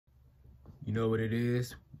You know what it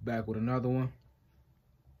is. Back with another one.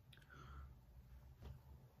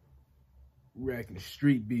 Racking the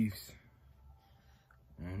street beefs.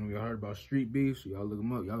 I don't know if y'all heard about street beefs. Y'all look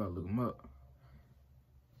them up. Y'all gotta look them up.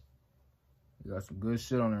 You got some good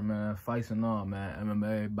shit on there, man. Fights and all, man.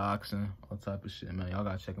 MMA, boxing, all type of shit, man. Y'all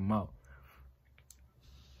gotta check them out.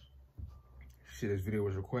 Shit, this video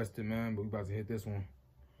was requested, man, but we about to hit this one.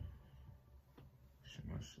 Shit,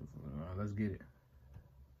 my shit. All right, let's get it.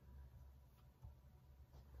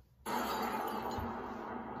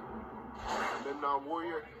 MEMNON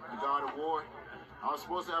Warrior, the God of War. I was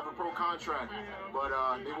supposed to have a pro contract, but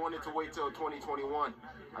they wanted to wait till 2021.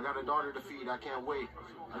 I got a daughter to feed. I can't wait.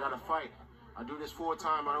 I got to fight. I do this full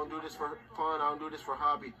time. I don't do this for fun. I don't do this for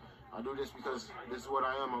hobby. I do this because this is what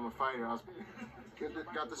I am. I'm a fighter. I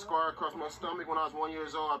got the scar across my stomach when I was 1 year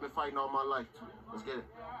old. I've been fighting all my life. Let's get it.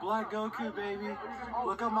 Black GOKU, baby.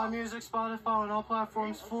 Look up my music, Spotify, on all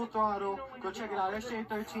platforms, full throttle. Go check it out.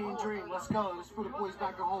 SJ13 Dream. Let's go. Let's put the boys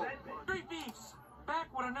back at home. Street Beefs, back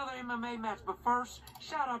with another MMA match. But first,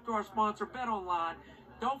 shout out to our sponsor, BetOnline.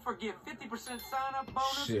 Don't forget 50% sign up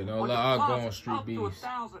bonus. Shit, no lie, I'll go on Street up to Beefs.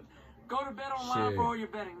 1,000. Go to BetOnline for all your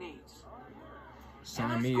betting needs.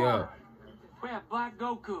 Sign me up. We have Black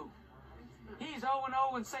GOKU. He's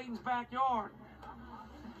 0-0 in Satan's backyard.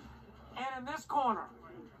 And in this corner,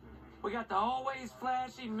 we got the always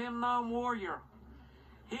flashy MEMNON Warrior.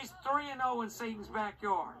 He's 3-0 in Satan's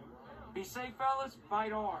backyard. Be safe, fellas.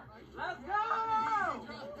 Fight hard. Let's go!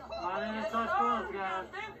 My name is Touch Gloves, guys.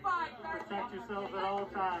 Protect yourselves at all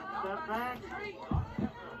times. Step back.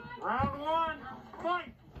 Round one.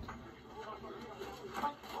 Fight!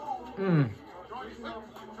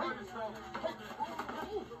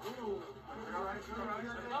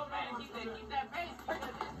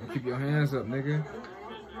 Keep your hands up, nigga.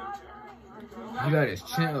 You got his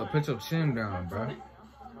chin up. Put your chin down, bro.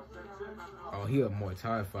 Oh, he a Muay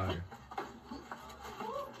Thai fighter.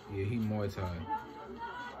 Yeah, he Muay Thai.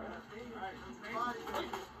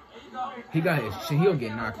 He got his chin. He'll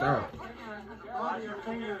get knocked out.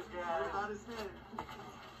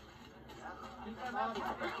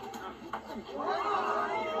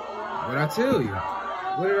 What I tell you?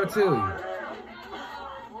 What did I tell you?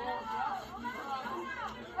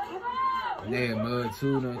 Yeah, mud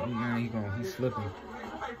too. Man, he's slipping.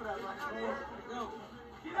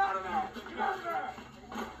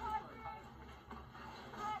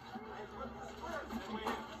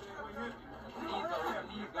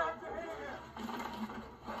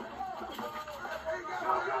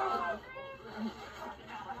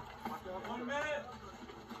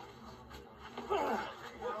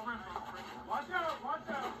 Watch out, watch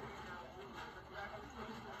out.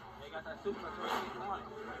 They got that super on.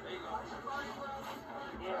 There you go.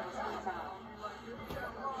 Yeah,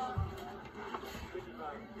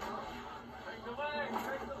 take the leg,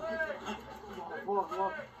 take the leg.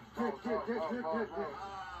 Walk. Good.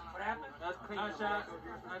 What happened? That's clean. Nice shot.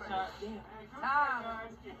 Nice shot. Time.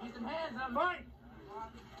 Get some hands up. Fight.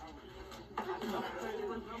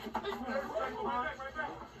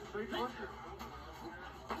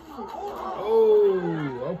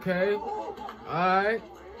 Oh, okay. All right.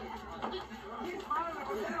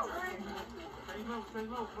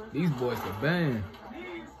 These boys are banned.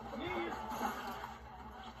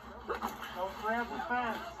 Don't grab the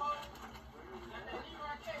fence.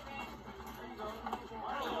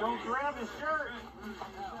 Don't grab his shirt.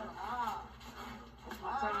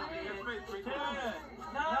 10,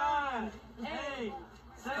 9, 8,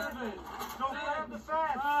 7. Don't grab the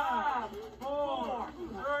fence. 5, 4, 3,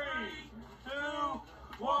 2,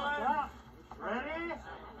 1. Ready?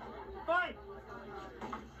 Fight.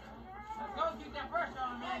 Let's go. Keep that pressure on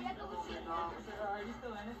him, man. Alright, he's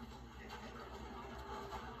still in it.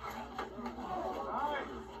 Alright.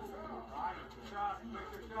 Make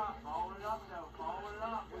your shot. Follow it up, though. Follow it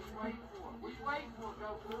up. What you waiting for? What you waiting for,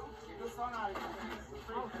 GOKU? Get the sun out of your face.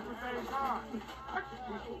 Oh, super phase on.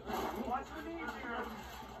 Watch the knees here.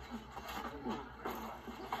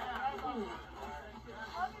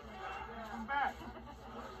 Come back.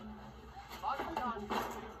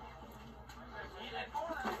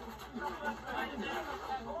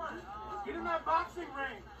 Get in that boxing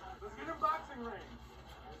ring. Let's get in boxing ring.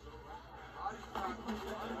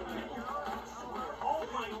 Oh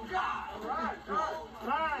my God! All right.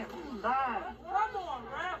 Time. Come on,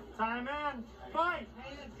 ref. Time in. Fight.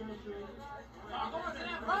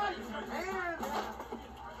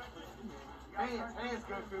 Hands,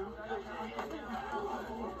 GOKU.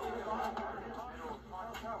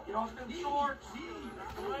 Get off them shorts.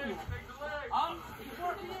 Take the leg. Up. Keep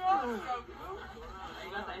working it up, GOKU. You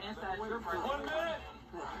got the hand side. 1 minute.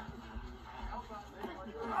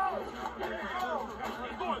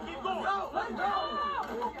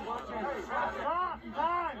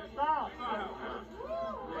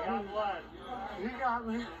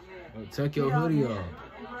 Tuck your hoodie off.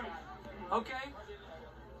 Okay.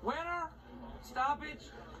 Winner, stoppage.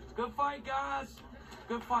 Good fight, guys.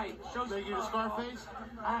 Good fight. Show They get a Scarface.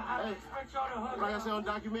 I expect y'all to hug. Like I said on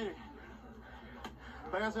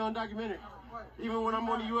documentary. Even when I'm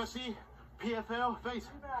on the UFC, PFL, face.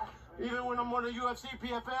 Even when I'm on the UFC,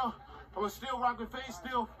 PFL, I'm gonna still rock with face,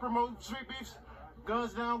 still promote street beefs.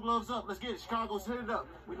 Guns down, gloves up. Let's get it. Chicago's hit it up.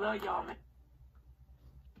 We love y'all, man.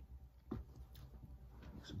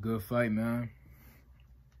 It's a good fight, man.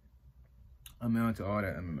 I'm into all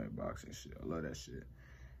that MMA boxing shit. I love that shit.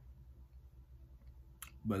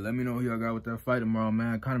 But let me know who y'all got with that fight tomorrow,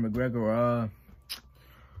 man. Conor McGregor,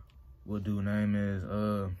 what dude name is,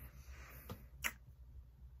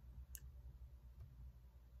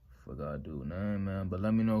 forgot dude name, man. But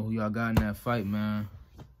let me know who y'all got in that fight, man.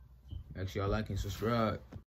 Make sure y'all like and subscribe.